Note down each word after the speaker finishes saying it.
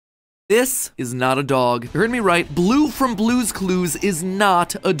This is not a dog. You heard me right. Blue from Blue's Clues is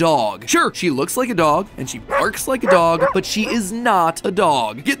not a dog. Sure, she looks like a dog and she barks like a dog, but she is not a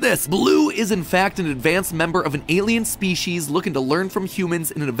dog. Get this, Blue is in fact an advanced member of an alien species looking to learn from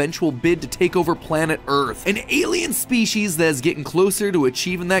humans in an eventual bid to take over planet Earth. An alien species that is getting closer to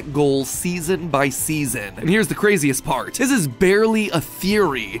achieving that goal season by season. And here's the craziest part. This is barely a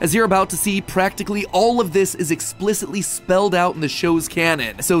theory. As you're about to see, practically all of this is explicitly spelled out in the show's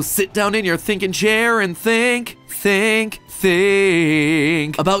canon. So sit down in your thinking chair and think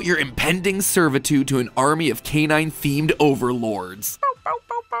about your impending servitude to an army of canine-themed overlords.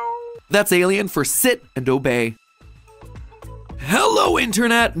 That's Alien for sit and obey. Hello,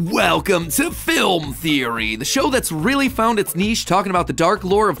 Internet! Welcome to Film Theory, the show that's really found its niche talking about the dark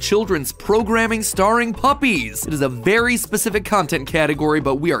lore of children's programming starring puppies. It is a very specific content category,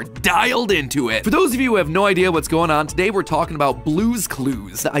 but we are dialed into it. For those of you who have no idea what's going on, today we're talking about Blue's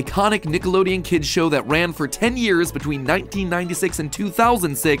Clues, the iconic Nickelodeon kids show that ran for 10 years between 1996 and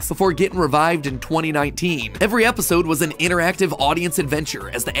 2006 before getting revived in 2019. Every episode was an interactive audience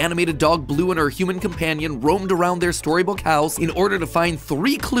adventure as the animated dog Blue and her human companion roamed around their storybook house in order to find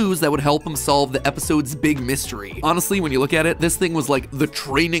 3 clues that would help them solve the episode's big mystery. Honestly, when you look at it, this thing was like the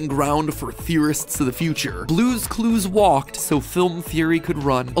training ground for theorists of the future. Blue's Clues walked so film theory could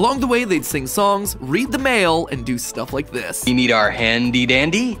run. Along the way, they'd sing songs, read the mail, and do stuff like this. We need our handy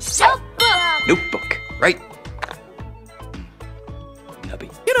dandy notebook, right?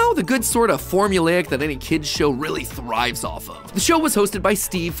 You know, the good sort of formulaic that any kid's show really thrives off of. The show was hosted by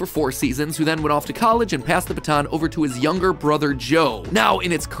Steve for 4 seasons, who then went off to college and passed the baton over to his younger brother, Joe. Now,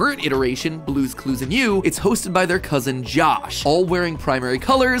 in its current iteration, Blue's Clues and You, it's hosted by their cousin, Josh, all wearing primary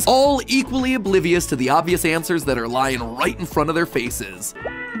colors, all equally oblivious to the obvious answers that are lying right in front of their faces.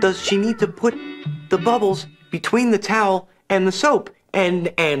 Does she need to put the bubbles between the towel and the soap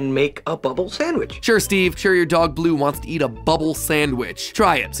and make a bubble sandwich? Sure, Steve. Sure, your dog Blue wants to eat a bubble sandwich.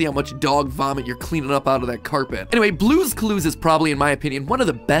 Try it. See how much dog vomit you're cleaning up out of that carpet. Anyway, Blue's Clues is probably, in my opinion, one of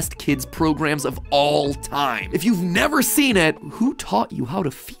the best kids programs of all time. If you've never seen it, who taught you how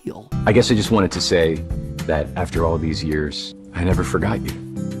to feel? I guess I just wanted to say that after all these years, I never forgot you.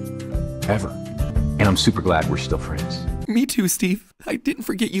 Ever. And I'm super glad we're still friends. Me too, Steve. I didn't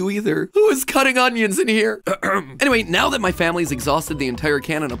forget you either. Who is cutting onions in here? Anyway, now that my family's exhausted the entire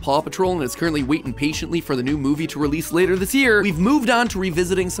canon of Paw Patrol and is currently waiting patiently for the new movie to release later this year, we've moved on to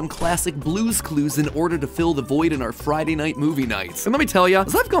revisiting some classic Blue's Clues in order to fill the void in our Friday night movie nights. And let me tell ya,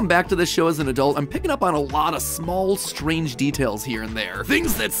 as I've gone back to this show as an adult, I'm picking up on a lot of small, strange details here and there.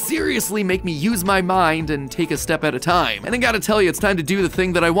 Things that seriously make me use my mind and take a step at a time. And I gotta tell you, it's time to do the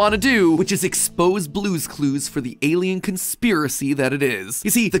thing that I want to do, which is expose Blue's Clues for the alien conspiracy that it is.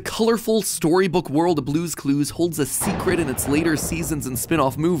 You see, the colorful storybook world of Blue's Clues holds a secret in its later seasons and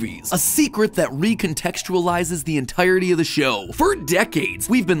spin-off movies. A secret that recontextualizes the entirety of the show. For decades,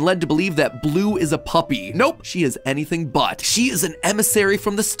 we've been led to believe that Blue is a puppy. Nope, she is anything but. She is an emissary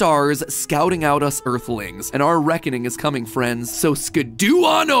from the stars scouting out us Earthlings. And our reckoning is coming, friends. So skidoo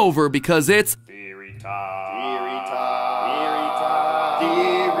on over because it's theory time. Theory time.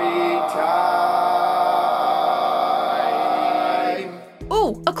 Theory time.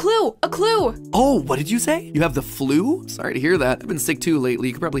 A clue! Oh, what did you say? You have the flu? Sorry to hear that. I've been sick too lately.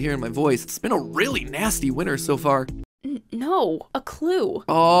 You can probably hear in my voice. It's been a really nasty winter so far. No, a clue.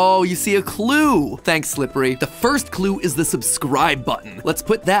 Oh, you see a clue. Thanks, Slippery. The first clue is the subscribe button. Let's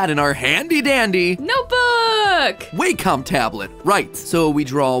put that in our handy dandy notebook! Wacom tablet. Right, so we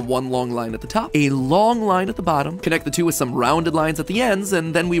draw one long line at the top, a long line at the bottom, connect the two with some rounded lines at the ends,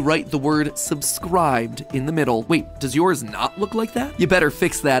 and then we write the word subscribed in the middle. Wait, does yours not look like that? You better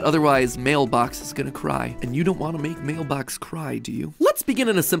fix that, otherwise Mailbox is gonna cry. And you don't want to make Mailbox cry, do you? Let's begin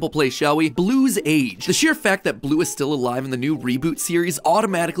in a simple place, shall we? Blue's age. The sheer fact that Blue is still alive in the new reboot series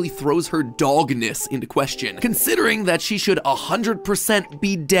automatically throws her dogness into question, considering that she should 100%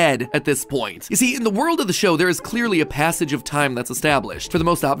 be dead at this point. You see, in the world of the show, there is clearly a passage of time that's established. For the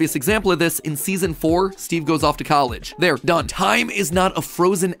most obvious example of this, in season 4, Steve goes off to college. There, done. Time is not a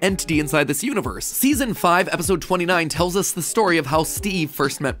frozen entity inside this universe. Season 5, episode 29 tells us the story of how Steve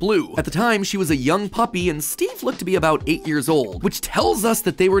first met Blue. At the time, she was a young puppy and Steve looked to be about 8 years old, which tells us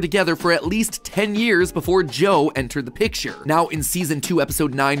that they were together for at least 10 years before Joe entered the picture. Now, in season 2,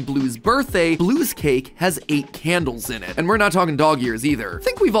 episode 9, Blue's birthday, Blue's cake has 8 candles in it. And we're not talking dog years either. I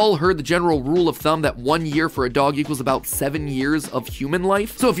think we've all heard the general rule of thumb that 1 year for a dog equals about 7 years of human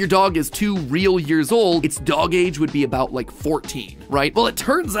life. So if your dog is 2 real years old, its dog age would be about like 14, right? Well, it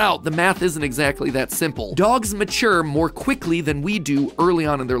turns out the math isn't exactly that simple. Dogs mature more quickly than we do early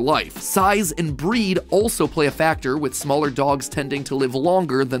on in their life. Size and breed also play a factor, with smaller dogs tending to live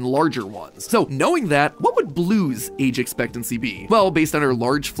longer than larger ones. So knowing that, what would Blue's age expectancy be? Well, based on her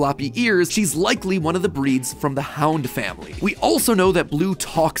large floppy ears, she's likely one of the breeds from the hound family. We also know that Blue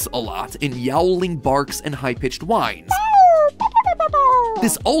talks a lot in yowling barks and high-pitched whines.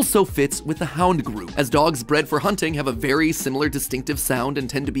 This also fits with the hound group, as dogs bred for hunting have a very similar distinctive sound and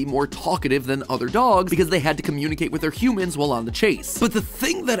tend to be more talkative than other dogs because they had to communicate with their humans while on the chase. But the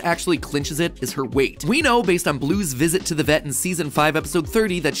thing that actually clinches it is her weight. We know based on Blue's visit to the vet in season 5 episode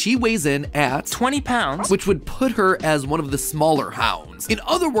 30 that she weighs in at 20 pounds, which would put her as one of the smaller hounds. In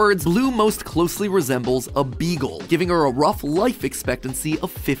other words, Blue most closely resembles a beagle, giving her a rough life expectancy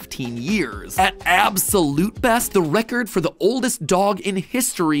of 15 years. At absolute best, the record for the oldest dog in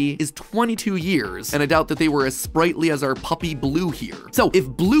history is 22 years, and I doubt that they were as sprightly as our puppy Blue here. So if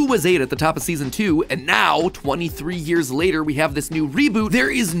Blue was 8 at the top of season 2, and now, 23 years later, we have this new reboot, there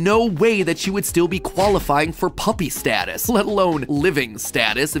is no way that she would still be qualifying for puppy status, let alone living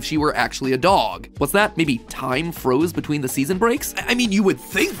status if she were actually a dog. What's that? Maybe time froze between the season breaks? I mean, you would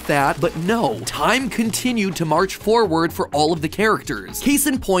think that, but no. Time continued to march forward for all of the characters. Case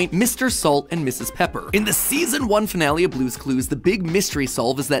in point, Mr. Salt and Mrs. Pepper. In the season 1 finale of Blue's Clues, the big mystery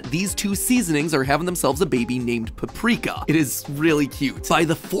solve is that these two seasonings are having themselves a baby named Paprika. It is really cute. By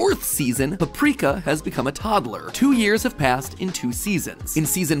the 4th season, Paprika has become a toddler. 2 years have passed in 2 seasons. In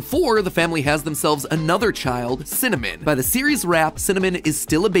season 4, the family has themselves another child, Cinnamon. By the series wrap, Cinnamon is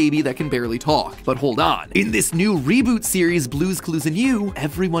still a baby that can barely talk. But hold on. In this new reboot series, Blue's Clues and You,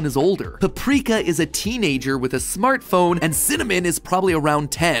 everyone is older. Paprika is a teenager with a smartphone, and Cinnamon is probably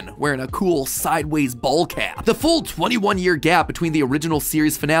around 10, wearing a cool sideways ball cap. The full 21-year gap between the original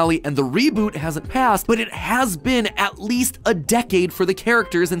series finale and the reboot hasn't passed, but it has been at least a decade for the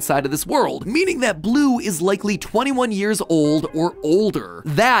characters inside of this world, meaning that Blue is likely 21 years old or older.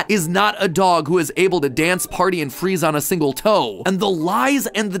 That is not a dog who is able to dance, party, and freeze on a single toe. And the lies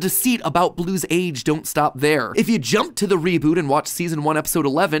and the deceit about Blue's age don't stop there. If you jump to the reboot and watch season 1 episode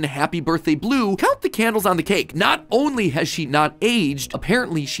 11, Happy Birthday Blue, count the candles on the cake. Not only has she not aged,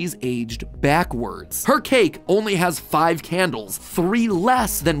 apparently she's aged backwards. Her cake only has 5 candles, 3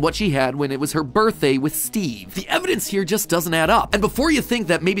 less than what she had when it was her birthday with Steve. The evidence here just doesn't add up. And before you think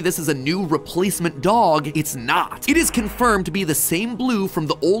that maybe this is a new replacement dog, it's not. It is confirmed to be the same Blue from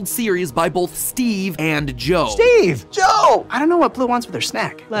the old series by both Steve and Joe. Steve! Joe! I don't know what Blue wants with her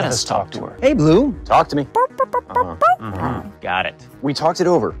snack. let us talk to her. Hey, Blue, talk to me. Got it. We talked it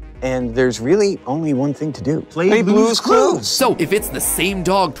over, and there's really only one thing to do. Play Blue's Clues. So if it's the same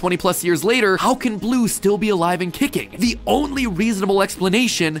dog 20 plus years later, how can Blue still be alive and kicking? The only reasonable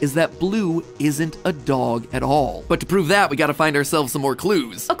explanation is that Blue isn't a dog at all. But to prove that, we gotta find ourselves some more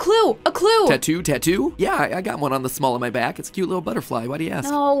clues. A clue! A clue! Tattoo? Yeah, I got one on the small of my back. It's a cute little butterfly. Why do you ask?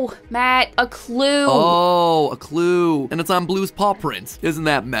 No, Matt, a clue. Oh, a clue. And it's on Blue's paw print. Isn't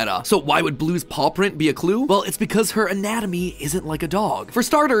that meta? So why would Blue's paw print be a clue? Well, it's because her anatomy isn't like a dog. For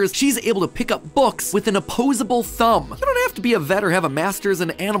starters, she's able to pick up books with an opposable thumb. You don't have to be a vet or have a master's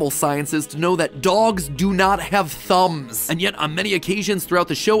in animal sciences to know that dogs do not have thumbs. And yet, on many occasions throughout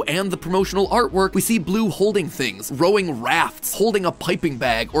the show and the promotional artwork, we see Blue holding things, rowing rafts, holding a piping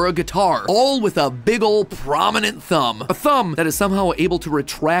bag or a guitar, all with a big ol' prominent thumb. A thumb that is somehow able to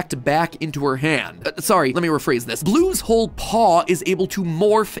retract back into her hand. Sorry, let me rephrase this. Blue's whole paw is able to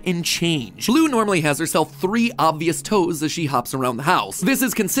morph and change. Blue normally has herself 3 obvious toes as she hops around the house. This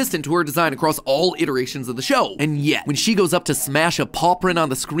is consistent to her design across all iterations of the show. And yet, when she goes up to smash a paw print on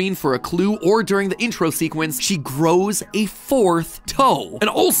the screen for a clue or during the intro sequence, she grows a 4th toe. And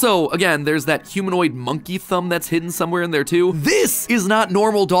also, again, there's that humanoid monkey thumb that's hidden somewhere in there too. This is not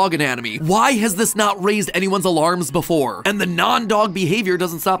normal dog anatomy. Why has this not raised anyone's alarms before? And the non-dog behavior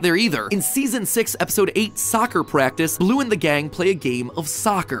doesn't stop there either. In season 6, episode 8, Soccer Practice, Blue and the gang play a game of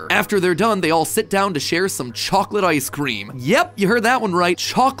soccer. After they're done, they all sit down to share some chocolate ice cream. Yep, you heard that one right.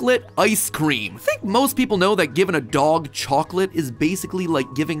 Chocolate ice cream. I think most people know that giving a dog chocolate is basically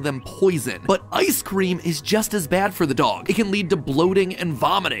like giving them poison. But ice cream is just as bad for the dog. It can lead to bloating and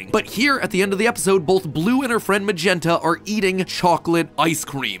vomiting. But here at the end of the episode, both Blue and her friend Magenta are eating chocolate ice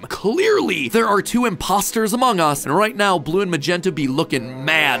cream. Clearly, there are 2 imposters among us, and right now, Blue and Magenta be looking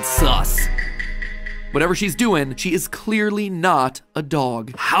mad sus. Whatever she's doing, she is clearly not a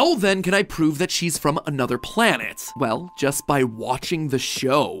dog. How then can I prove that she's from another planet? Well, just by watching the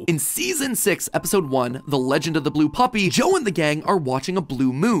show. In season 6, episode 1, The Legend of the Blue Puppy, Joe and the gang are watching a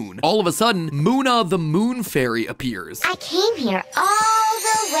blue moon. All of a sudden, Moona the Moon Fairy appears. I came here all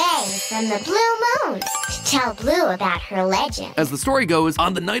the way from the Blue Moon to tell Blue about her legend. As the story goes,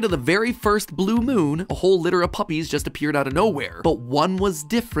 on the night of the very first blue moon, a whole litter of puppies just appeared out of nowhere. But one was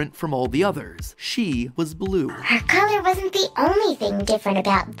different from all the others. She was blue. Her color wasn't the only thing different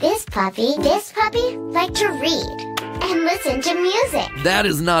about this puppy. This puppy liked to read and listen to music. That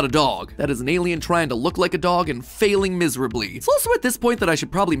is not a dog. That is an alien trying to look like a dog and failing miserably. It's also at this point that I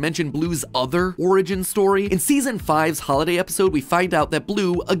should probably mention Blue's other origin story. In season 5's holiday episode, we find out that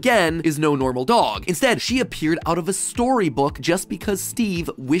Blue, again, is no normal dog. Instead, she appeared out of a storybook just because Steve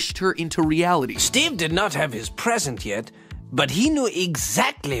wished her into reality. Steve did not have his present yet, but he knew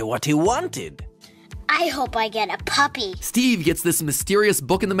exactly what he wanted. I hope I get a puppy. Steve gets this mysterious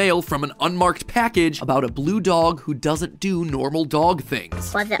book in the mail from an unmarked package about a blue dog who doesn't do normal dog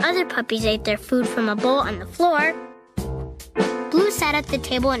things. While the other puppies ate their food from a bowl on the floor, Blue sat at the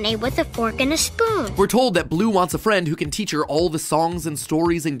table and ate with a fork and a spoon. We're told that Blue wants a friend who can teach her all the songs and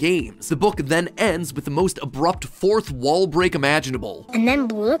stories and games. The book then ends with the most abrupt fourth wall break imaginable. And then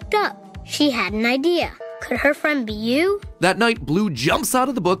Blue looked up. She had an idea. Could her friend be you? That night, Blue jumps out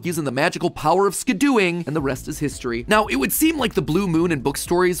of the book using the magical power of skidooing, and the rest is history. Now, it would seem like the Blue Moon and book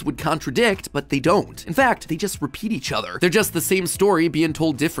stories would contradict, but they don't. In fact, they just repeat each other. They're just the same story being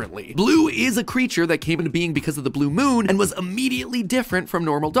told differently. Blue is a creature that came into being because of the Blue Moon and was immediately different from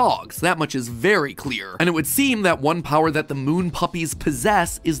normal dogs. That much is very clear. And it would seem that one power that the moon puppies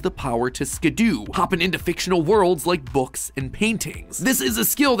possess is the power to skidoo, hopping into fictional worlds like books and paintings. This is a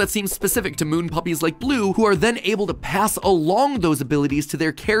skill that seems specific to moon puppies like Blue, who are then able to pass along those abilities to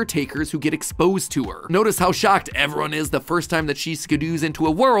their caretakers who get exposed to her. Notice how shocked everyone is the first time that she skidoos into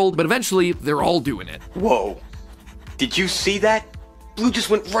a world, but eventually they're all doing it. Whoa. Did you see that? Blue just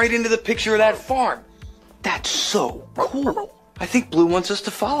went right into the picture of that farm. That's so cool. I think Blue wants us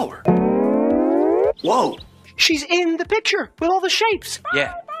to follow her. Whoa. She's in the picture with all the shapes.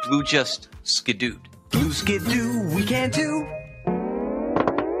 Yeah, Blue just skidooed. Blue skidoo, we can do.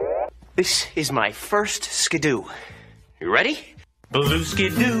 This is my first skidoo. You ready? Blue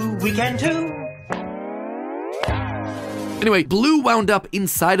skidoo, we can too. Anyway, Blue wound up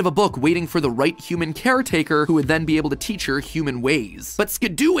inside of a book waiting for the right human caretaker who would then be able to teach her human ways. But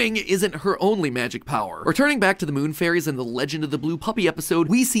skidooing isn't her only magic power. Returning back to the Moon Fairies and the Legend of the Blue Puppy episode,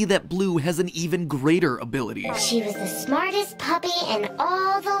 we see that Blue has an even greater ability. She was the smartest puppy in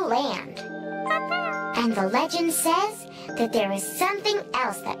all the land. And the legend says that there is something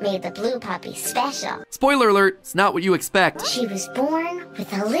else that made the blue puppy special. Spoiler alert, it's not what you expect. She was born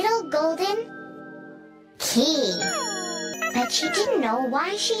with a little golden key. But she didn't know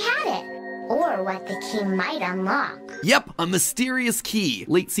why she had it, or what the key might unlock. Yep, a mysterious key.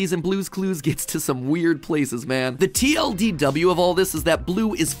 Late season Blue's Clues gets to some weird places, man. The TLDW of all this is that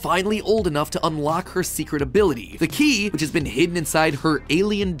Blue is finally old enough to unlock her secret ability. The key, which has been hidden inside her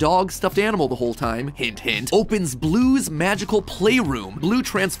alien dog stuffed animal the whole time, hint hint, opens Blue's magical playroom. Blue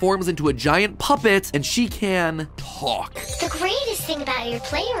transforms into a giant puppet, and she can talk. The greatest thing about your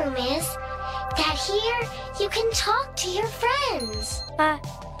playroom is that here you can talk to your friends.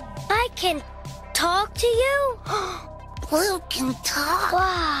 I can talk to you? Blue can talk.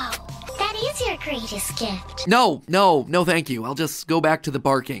 Wow. That is your greatest gift. No, thank you. I'll just go back to the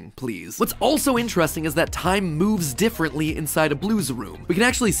barking, please. What's also interesting is that time moves differently inside a Blue's room. We can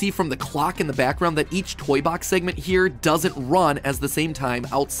actually see from the clock in the background that each toy box segment here doesn't run as the same time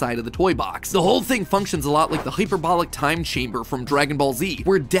outside of the toy box. The whole thing functions a lot like the hyperbolic time chamber from Dragon Ball Z,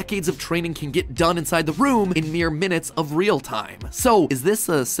 where decades of training can get done inside the room in mere minutes of real time. So, is this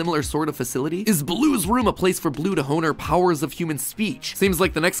a similar sort of facility? Is Blue's room a place for Blue to hone her powers of human speech? Seems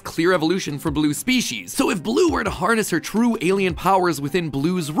like the next clear evolution for Blue species. So if Blue were to harness her true alien powers within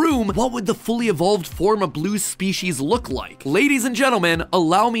Blue's room, what would the fully evolved form of Blue's species look like? Ladies and gentlemen,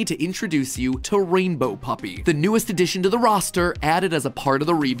 allow me to introduce you to Rainbow Puppy, the newest addition to the roster added as a part of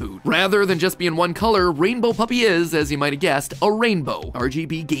the reboot. Rather than just being one color, Rainbow Puppy is, as you might have guessed, a rainbow.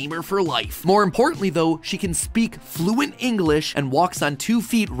 RGB gamer for life. More importantly though, she can speak fluent English and walks on 2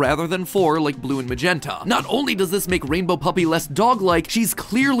 feet rather than 4 like Blue and Magenta. Not only does this make Rainbow Puppy less dog-like, she's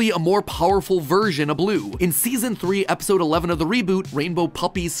clearly a more powerful version of Blue. In season 3, episode 11 of the reboot, Rainbow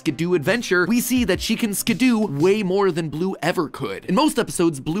Puppy's Skidoo Adventure, we see that she can skidoo way more than Blue ever could. In most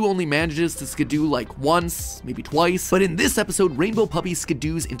episodes, Blue only manages to skidoo like once, maybe twice, but in this episode, Rainbow Puppy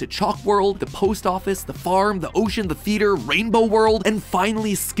skidoos into Chalk World, the post office, the farm, the ocean, the theater, Rainbow World, and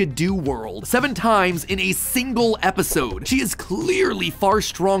finally Skidoo World. 7 times in a single episode. She is clearly far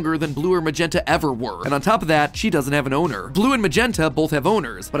stronger than Blue or Magenta ever were, and on top of that, she doesn't have an owner. Blue and Magenta both have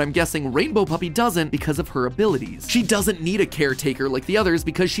owners, but I'm guessing something Rainbow Puppy doesn't because of her abilities. She doesn't need a caretaker like the others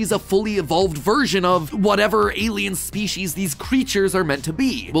because she's a fully evolved version of whatever alien species these creatures are meant to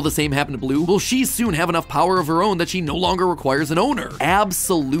be. Will the same happen to Blue? Will she soon have enough power of her own that she no longer requires an owner?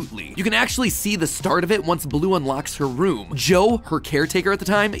 Absolutely. You can actually see the start of it once Blue unlocks her room. Joe, her caretaker at the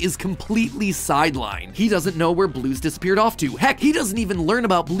time, is completely sidelined. He doesn't know where Blue's disappeared off to. Heck, he doesn't even learn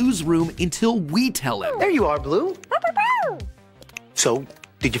about Blue's room until we tell him. There you are, Blue. So,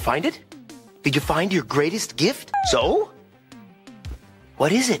 did you find it? Did you find your greatest gift? So?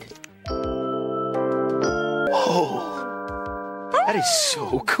 What is it? Oh, that is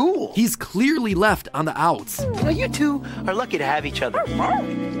so cool. He's clearly left on the outs. You know, you two are lucky to have each other.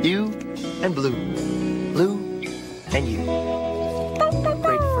 You and Blue. Blue and you.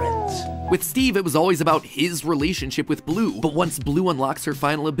 Great friends. With Steve, it was always about his relationship with Blue, but once Blue unlocks her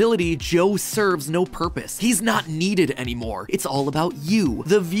final ability, Joe serves no purpose. He's not needed anymore. It's all about you,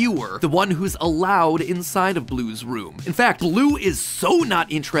 the viewer, the one who's allowed inside of Blue's room. In fact, Blue is so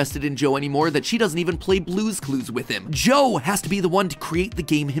not interested in Joe anymore that she doesn't even play Blue's Clues with him. Joe has to be the one to create the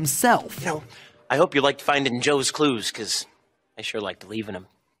game himself. You know, I hope you liked finding Joe's clues, because I sure liked leaving them.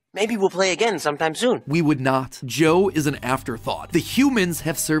 Maybe we'll play again sometime soon. We would not. Joe is an afterthought. The humans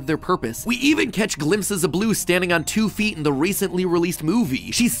have served their purpose. We even catch glimpses of Blue standing on 2 feet in the recently released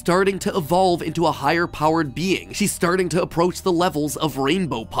movie. She's starting to evolve into a higher powered being. She's starting to approach the levels of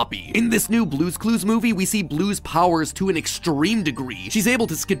Rainbow Puppy. In this new Blue's Clues movie, we see Blue's powers to an extreme degree. She's able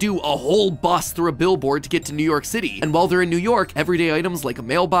to skidoo a whole bus through a billboard to get to New York City. And while they're in New York, everyday items like a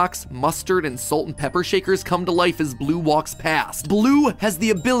mailbox, mustard, and salt and pepper shakers come to life as Blue walks past. Blue has the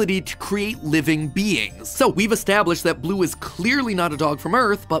ability to create living beings. So we've established that Blue is clearly not a dog from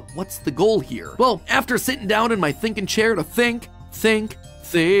Earth, but what's the goal here? Well, after sitting down in my thinking chair to think,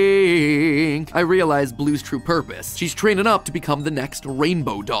 I realized Blue's true purpose. She's training up to become the next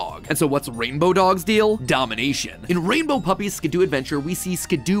Rainbow Dog. And so what's Rainbow Dog's deal? Domination. In Rainbow Puppy's Skidoo Adventure, we see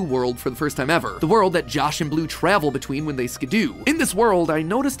Skidoo World for the first time ever, the world that Josh and Blue travel between when they skidoo. In this world, I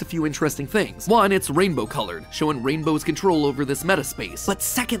noticed a few interesting things. One, it's rainbow colored, showing Rainbow's control over this metaspace. But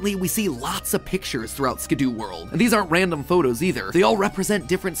secondly, we see lots of pictures throughout Skidoo World. And these aren't random photos either. They all represent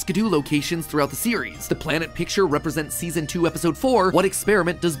different Skidoo locations throughout the series. The planet picture represents Season 2, Episode 4, What Experiment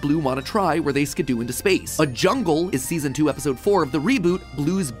does Blue want to try, where they skidoo into space. A jungle is Season 2, Episode 4 of the reboot,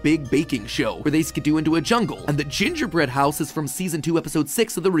 Blue's Big Baking Show, where they skidoo into a jungle. And the gingerbread house is from Season 2, Episode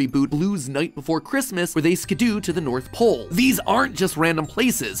 6 of the reboot, Blue's Night Before Christmas, where they skidoo to the North Pole. These aren't just random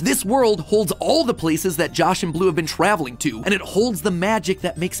places. This world holds all the places that Josh and Blue have been traveling to, and it holds the magic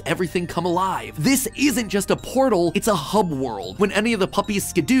that makes everything come alive. This isn't just a portal, it's a hub world. When any of the puppies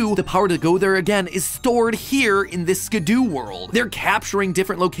skidoo, the power to go there again is stored here in this skidoo world. They're capturing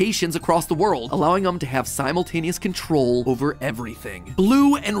different locations across the world, allowing them to have simultaneous control over everything.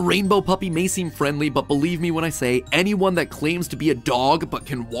 Blue and Rainbow Puppy may seem friendly, but believe me when I say anyone that claims to be a dog but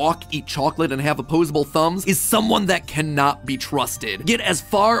can walk, eat chocolate, and have opposable thumbs is someone that cannot be trusted. Get as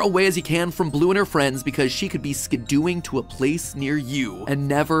far away as you can from Blue and her friends because she could be skidooing to a place near you, and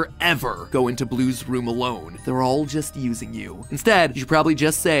never ever go into Blue's room alone. They're all just using you. Instead, you should probably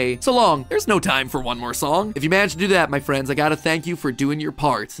just say, "So long, there's no time for one more song." If you manage to do that, my friends, I gotta thank you for doing your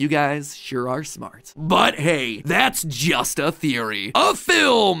part. You guys sure are smart. But hey, that's just a theory. A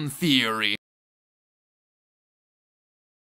film theory.